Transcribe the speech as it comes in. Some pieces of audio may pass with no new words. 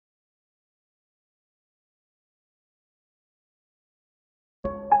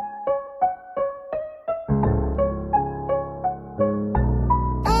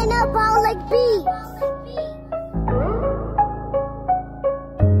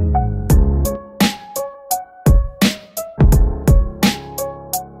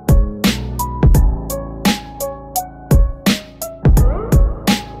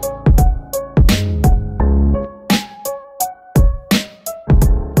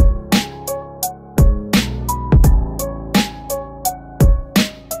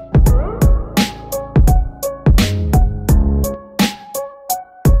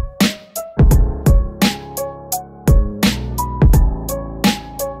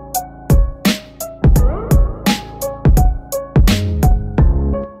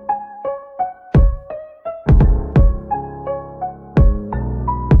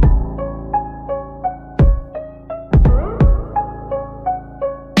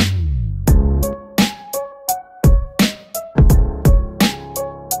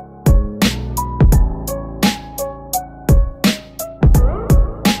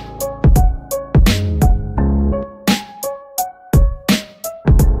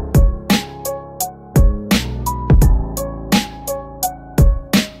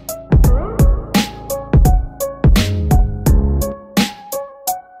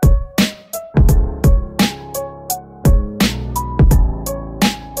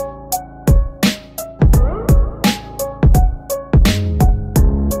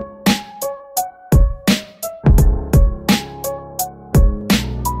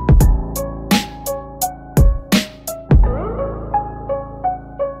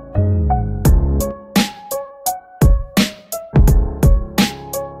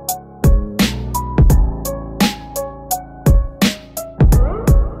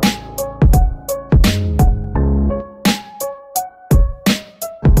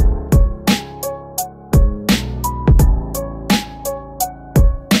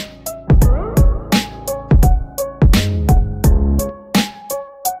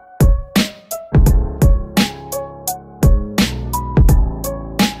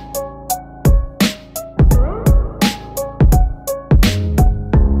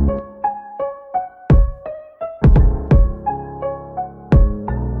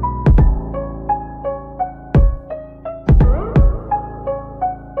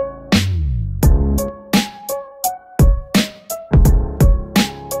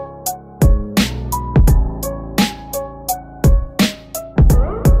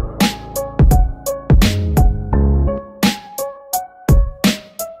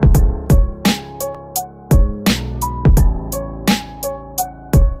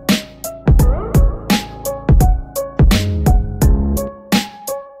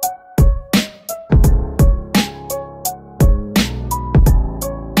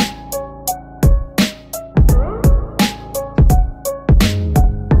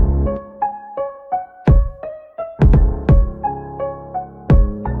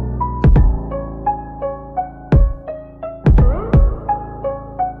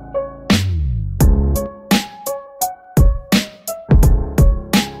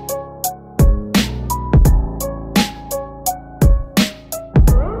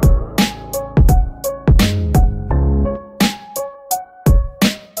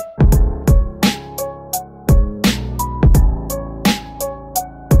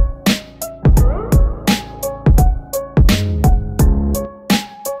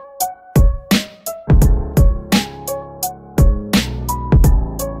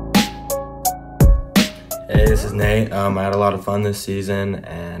Hey, this is Nate. I had a lot of fun this season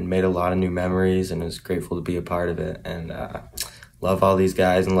and made a lot of new memories, and was grateful to be a part of it. And love all these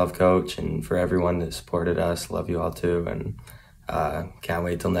guys and love Coach, and for everyone that supported us, love you all too, and can't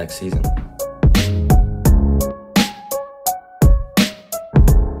wait till next season.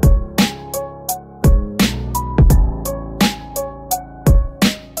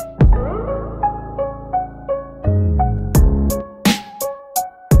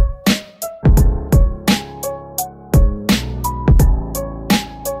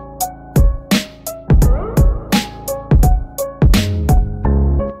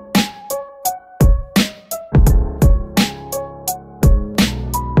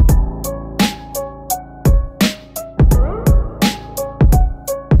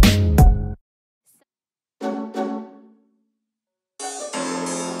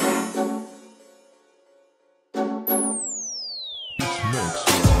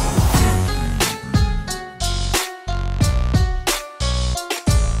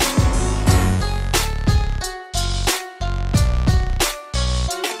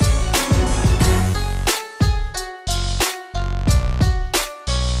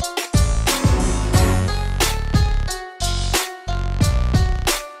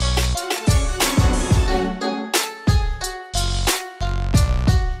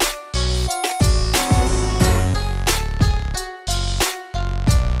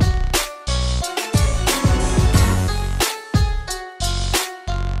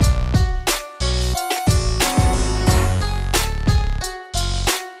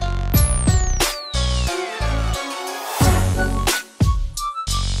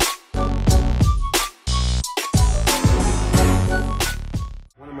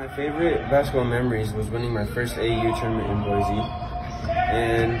 favorite basketball memories was winning my first AAU tournament in Boise.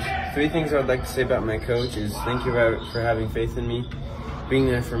 And 3 things I would like to say about my coach is thank you for having faith in me, being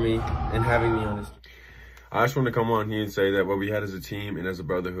there for me, and having me on his team. I just want to come on here and say that what we had as a team and as a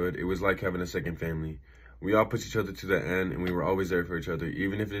brotherhood, it was like having a second family. We all pushed each other to the end, and we were always there for each other.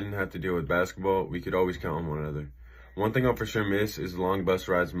 Even if it didn't have to deal with basketball, we could always count on one another. One thing I'll for sure miss is the long bus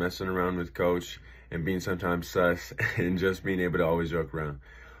rides, messing around with Coach, and being sometimes sus, and just being able to always joke around.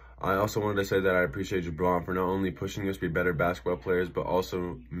 I also wanted to say that I appreciate Jabron for not only pushing us to be better basketball players, but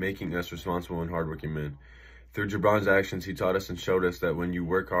also making us responsible and hardworking men. Through Jabron's actions, he taught us and showed us that when you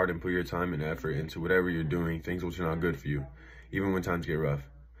work hard and put your time and effort into whatever you're doing, things will turn out good for you, even when times get rough.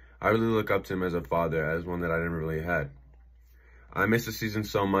 I really look up to him as a father, as one that I never really had. I miss the season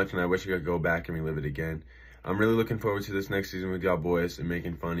so much, and I wish I could go back and relive it again. I'm really looking forward to this next season with y'all boys and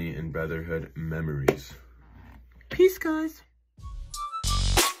making funny and brotherhood memories. Peace, guys.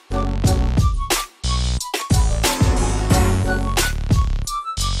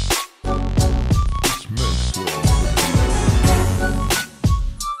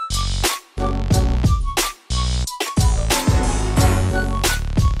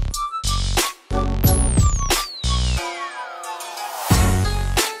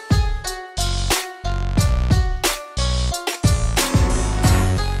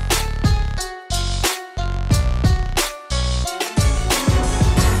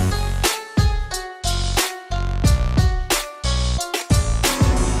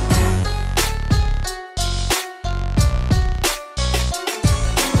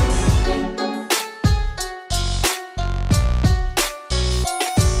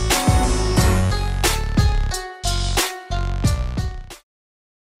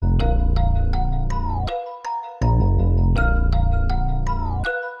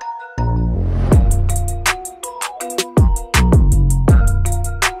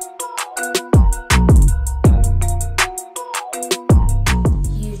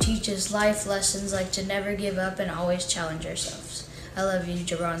 Life lessons like to never give up and always challenge ourselves. I love you,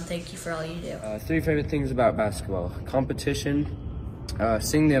 Jabron. Thank you for all you do. 3 favorite things about basketball: competition,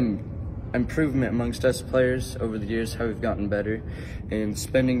 seeing the improvement amongst us players over the years, how we've gotten better, and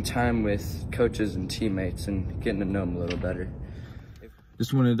spending time with coaches and teammates and getting to know them a little better.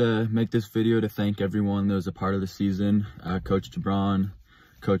 Just wanted to make this video to thank everyone that was a part of the season. Coach Jabron,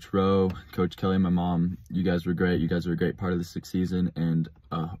 Coach Rowe, Coach Kelly, my mom, you guys were great. You guys were a great part of the season and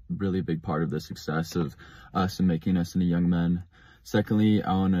a really big part of the success of us and making us into young men. Secondly,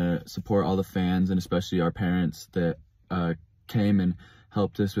 I want to support all the fans and especially our parents that came and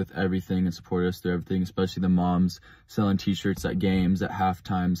helped us with everything and supported us through everything, especially the moms selling t-shirts at games, at half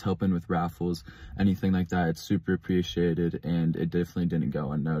times, helping with raffles, anything like that. It's super appreciated and it definitely didn't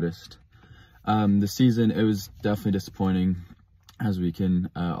go unnoticed. The season, it was definitely disappointing. As we can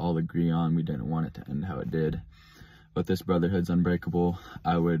all agree on, we didn't want it to end how it did. But this brotherhood's unbreakable.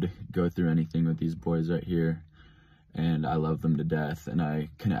 I would go through anything with these boys right here, and I love them to death, and I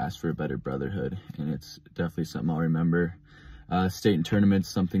couldn't ask for a better brotherhood, and it's definitely something I'll remember. State and tournaments,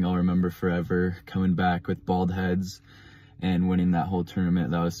 something I'll remember forever. Coming back with bald heads and winning that whole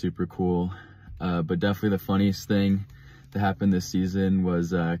tournament, that was super cool. But definitely the funniest thing that happened this season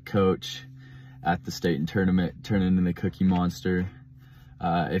was Coach at the state and tournament turning into the Cookie Monster.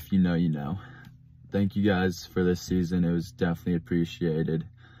 If you know, you know. Thank you guys for this season. It was definitely appreciated.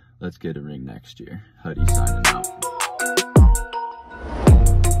 Let's get a ring next year. Huddy signing out.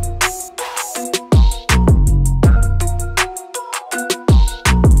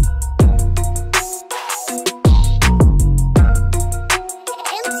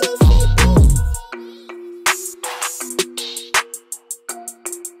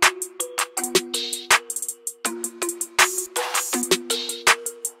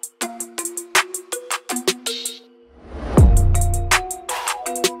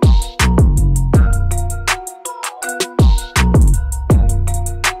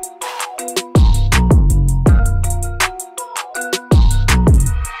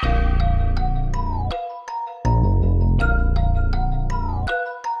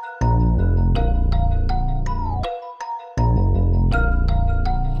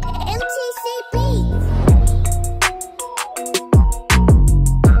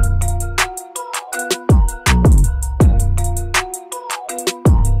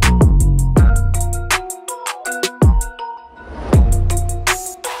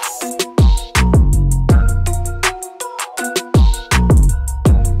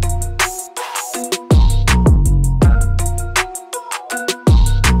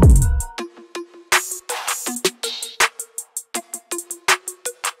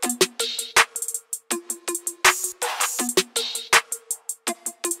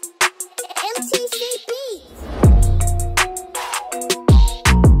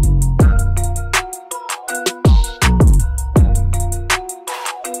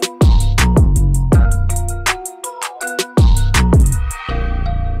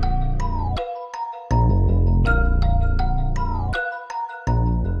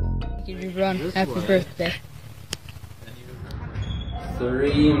 Happy birthday.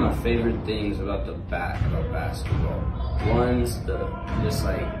 3 of my favorite things about basketball. One's just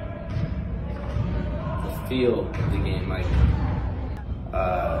like the feel of the game. Like,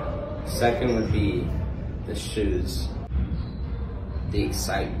 second would be the shoes. The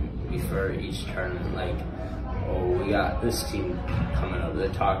excitement before each tournament. Like, oh, we got this team coming up. They're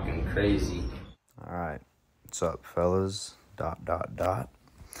talking crazy. All right, what's up, fellas? ...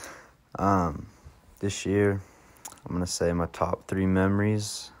 This year, I'm gonna say my top 3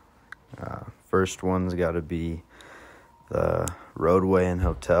 memories. First one's got to be the Roadway and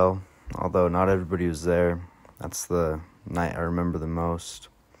Hotel. Although not everybody was there, that's the night I remember the most.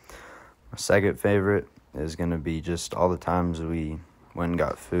 My second favorite is gonna be just all the times we went and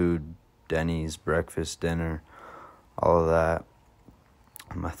got food, Denny's, breakfast, dinner, all of that.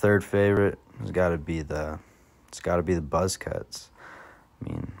 My third favorite has got to be the buzz cuts. I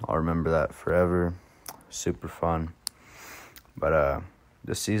mean, I'll remember that forever. Super fun. But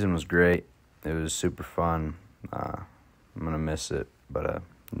this season was great. It was super fun. I'm gonna miss it. But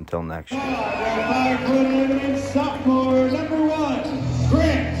until next year. Sophomore number 1,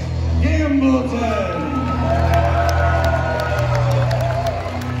 Grant Gambleton.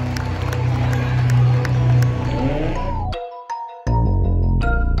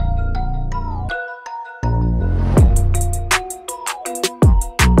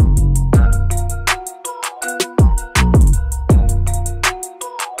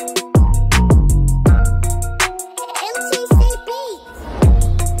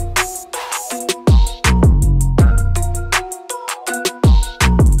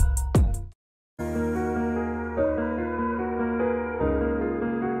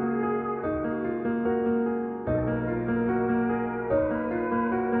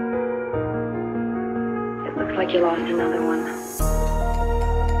 Looks like you lost another one.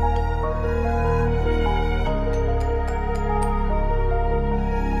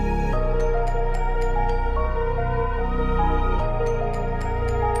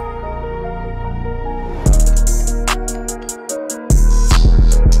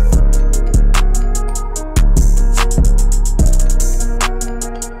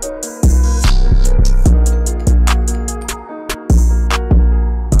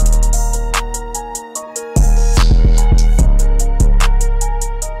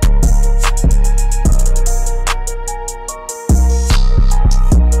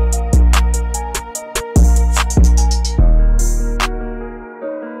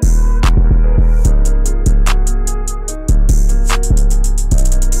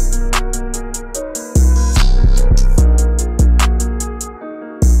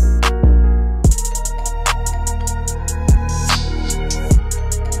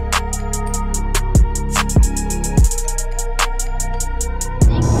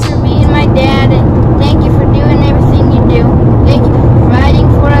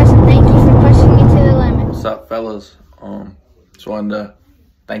 Just wanted to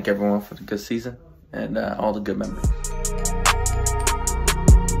thank everyone for the good season and all the good memories.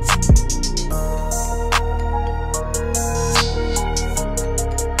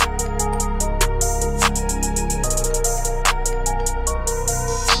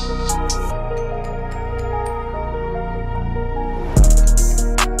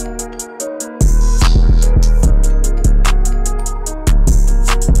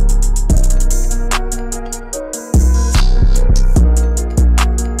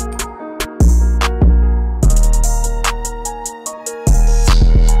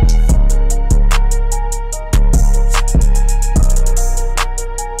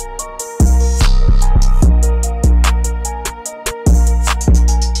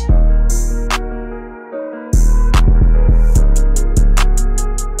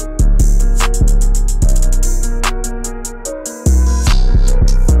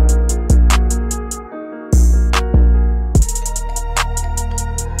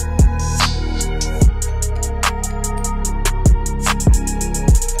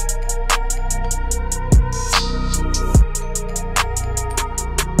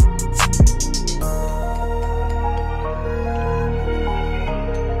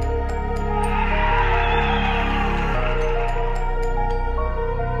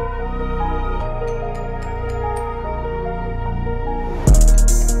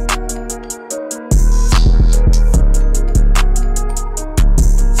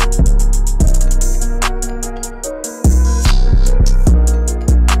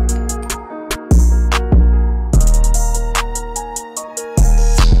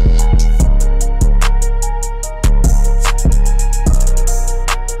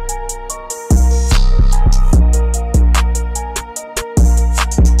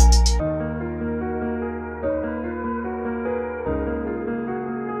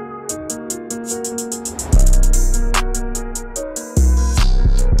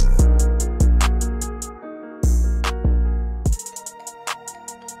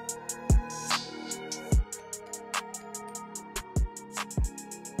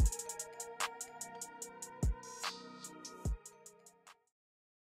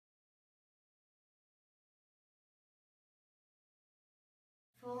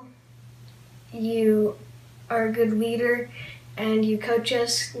 you are a good leader, and you coach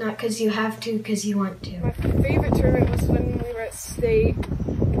us, not because you have to, because you want to. My favorite tournament was when we were at state,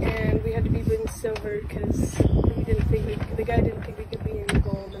 and we had to be in silver because the guy didn't think we could be in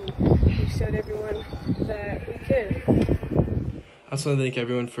gold, and we showed everyone that we could. I just want to thank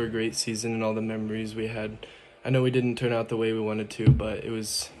everyone for a great season and all the memories we had. I know we didn't turn out the way we wanted to, but it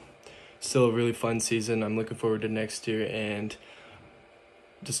was still a really fun season. I'm looking forward to next year, and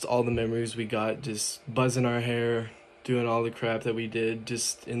just all the memories we got, just buzzing our hair, doing all the crap that we did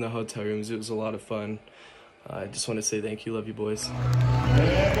just in the hotel rooms. It was a lot of fun. I just want to say thank you. Love you, boys.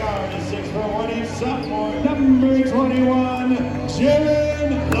 And guard is 6'1" sophomore, number 21,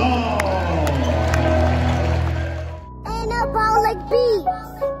 Jalen Long. Anabolic beats.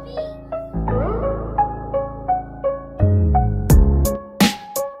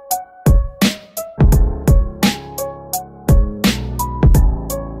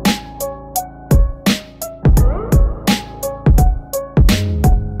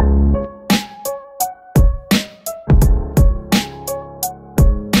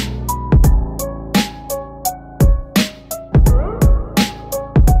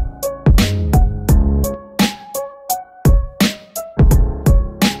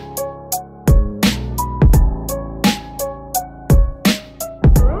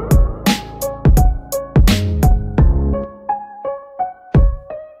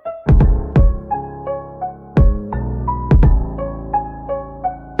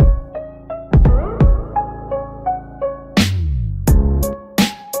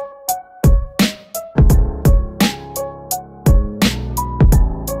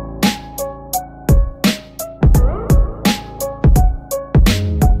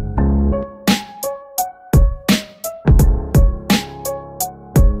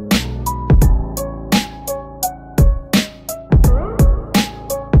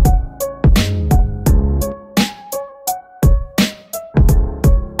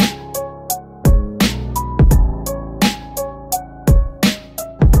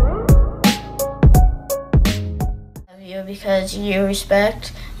 Because you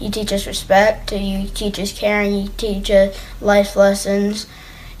teach us respect, you teach us caring, you teach us life lessons,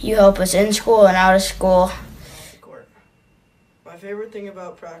 you help us in school and out of school. My favorite thing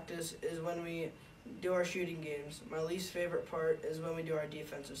about practice is when we do our shooting games. My least favorite part is when we do our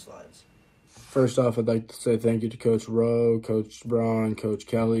defensive slides. First off, I'd like to say thank you to Coach Rowe, Coach Braun, Coach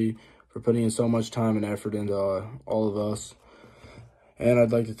Kelly for putting in so much time and effort into all of us. And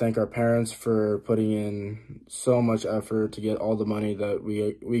I'd like to thank our parents for putting in so much effort to get all the money that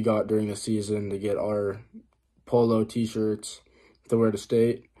we got during the season to get our polo t-shirts to wear to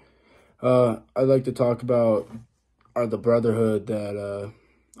state. I'd like to talk about the brotherhood that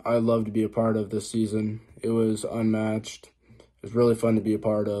I love to be a part of this season. It was unmatched. It was really fun to be a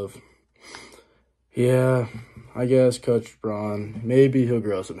part of. Yeah, I guess Coach Braun, maybe he'll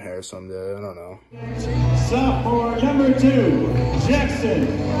grow some hair someday. I don't know. Sophomore number 2, Jackson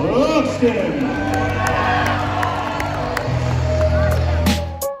Luxton.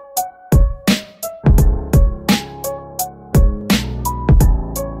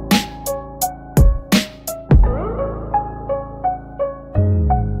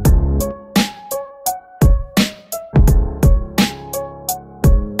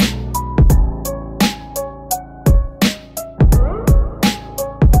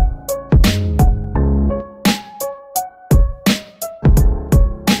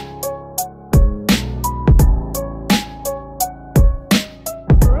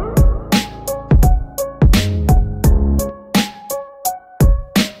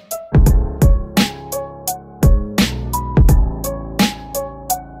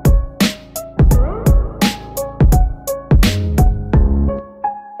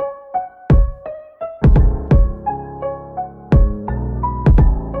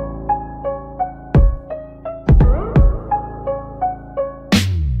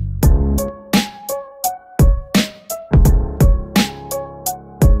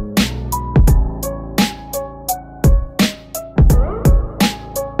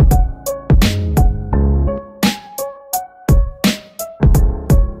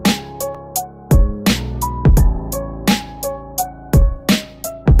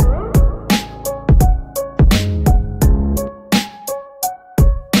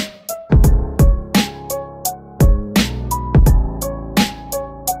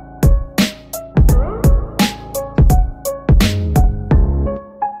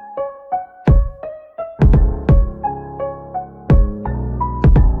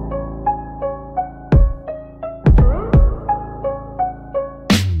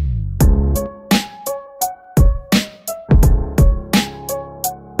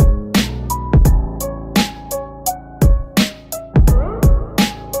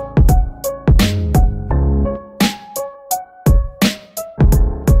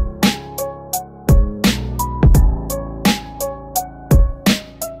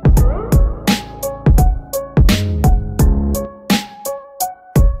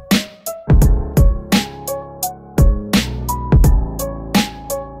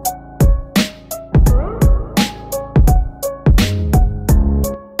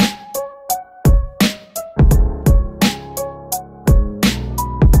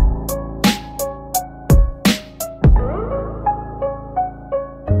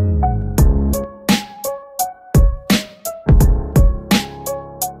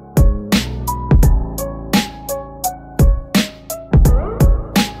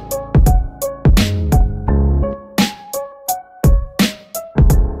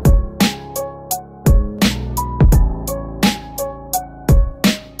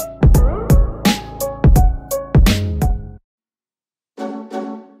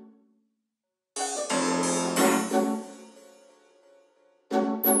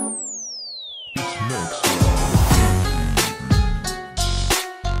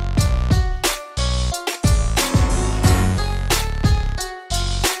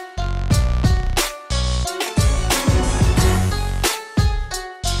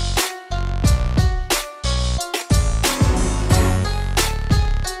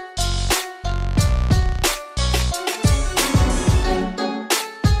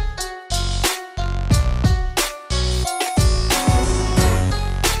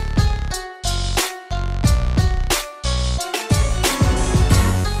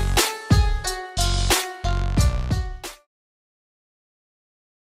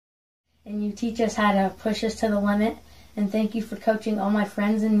 and you teach us how to push us to the limit. And thank you for coaching all my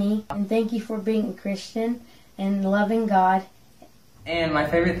friends and me. And thank you for being a Christian and loving God. And my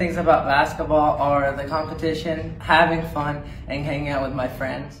favorite things about basketball are the competition, having fun, and hanging out with my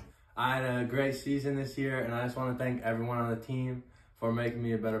friends. I had a great season this year, and I just want to thank everyone on the team for making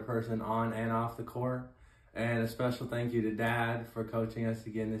me a better person on and off the court. And a special thank you to Dad for coaching us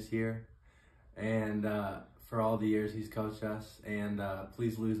again this year, and for all the years he's coached us. And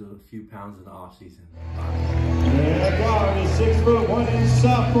please lose a few pounds in the off season. And the guard is 6'1"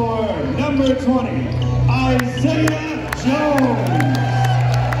 sophomore, number 20, Isaiah Jones.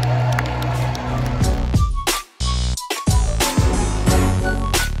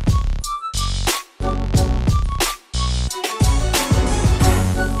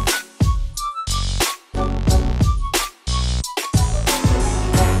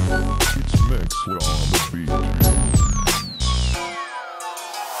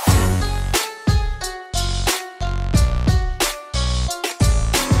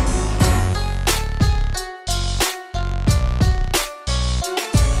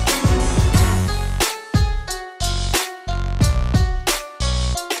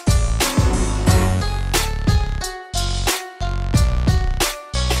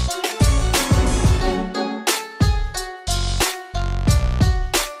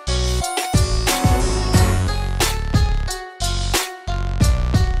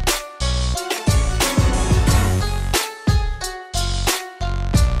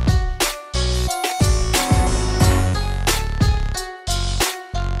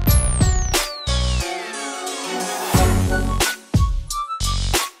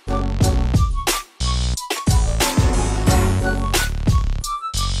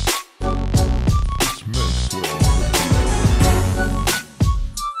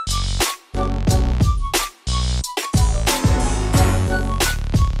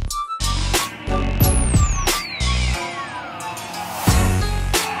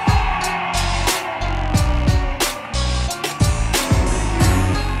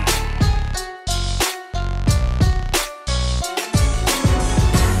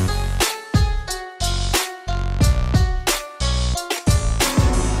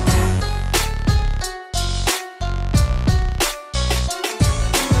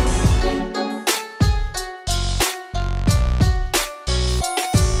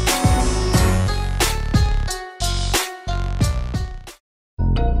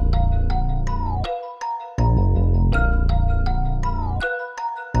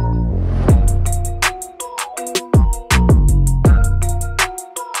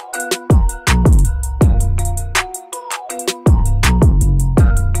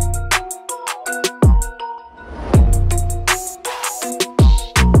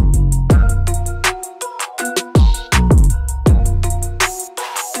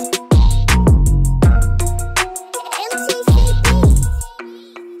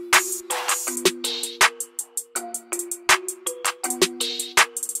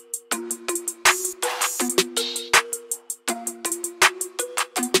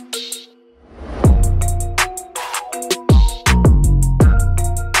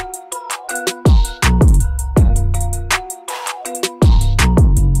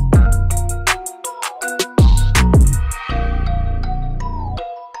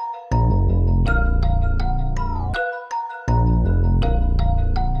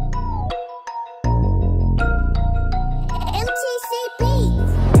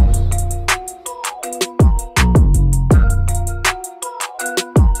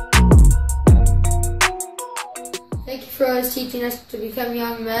 for always teaching us to become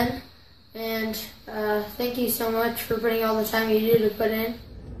young men. And thank you so much for putting all the time you do to put in.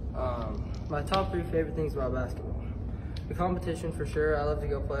 My top 3 favorite things about basketball. The competition for sure. I love to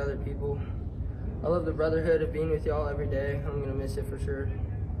go play other people. I love the brotherhood of being with y'all every day. I'm going to miss it for sure.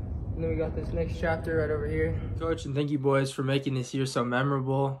 And then we got this next chapter right over here. Coach, and thank you boys for making this year so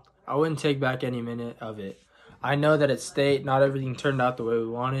memorable. I wouldn't take back any minute of it. I know that at State, not everything turned out the way we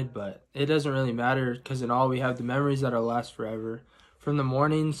wanted, but it doesn't really matter because in all, we have the memories that'll last forever. From the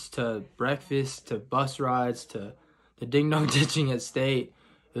mornings to breakfast to bus rides to the ding-dong ditching at State,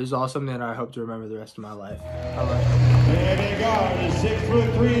 it was all something that I hope to remember the rest of my life. I love it. And they guard is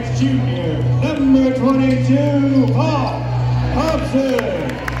 6'3" junior, number 22, Paul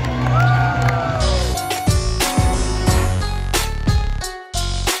Hobson.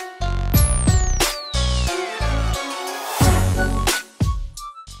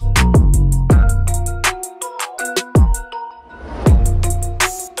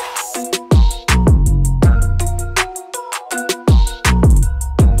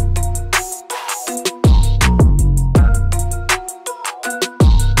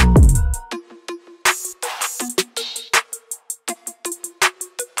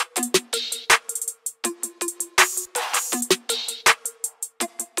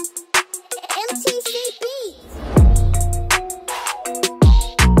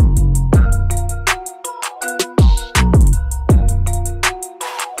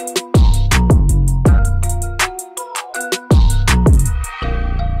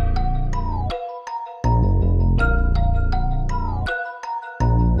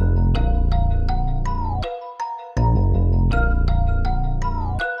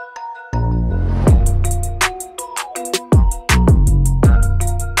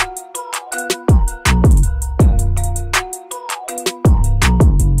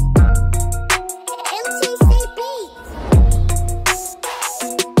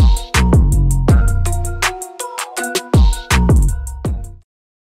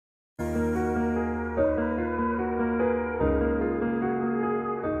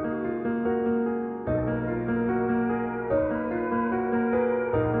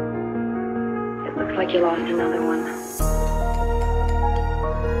 like you lost another one.